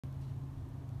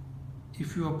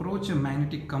If you approach a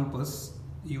magnetic compass,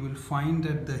 you will find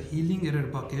that the healing error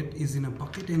bucket is in a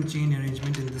bucket and chain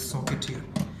arrangement in this socket here.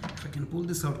 If I can pull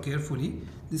this out carefully,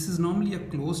 this is normally a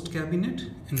closed cabinet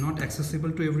and not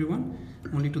accessible to everyone,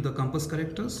 only to the compass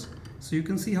correctors. So you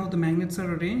can see how the magnets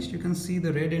are arranged. You can see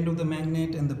the red end of the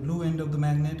magnet and the blue end of the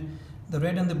magnet. The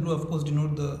red and the blue of course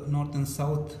denote the north and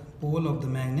south pole of the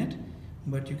magnet,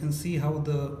 but you can see how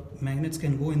the magnets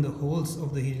can go in the holes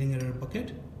of the healing error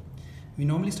bucket. We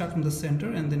normally start from the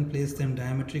center and then place them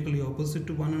diametrically opposite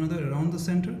to one another around the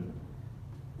center.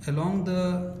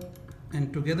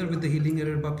 And together with the healing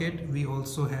error bucket, we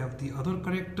also have the other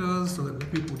correctors. So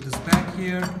let me put this back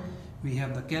here. We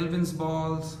have the Kelvin's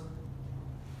balls,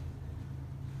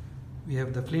 we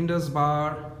have the Flinder's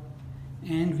bar,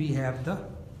 and we have the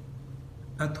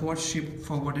Athwartship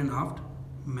forward and aft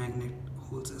magnet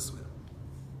holes as well.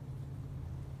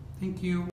 Thank you.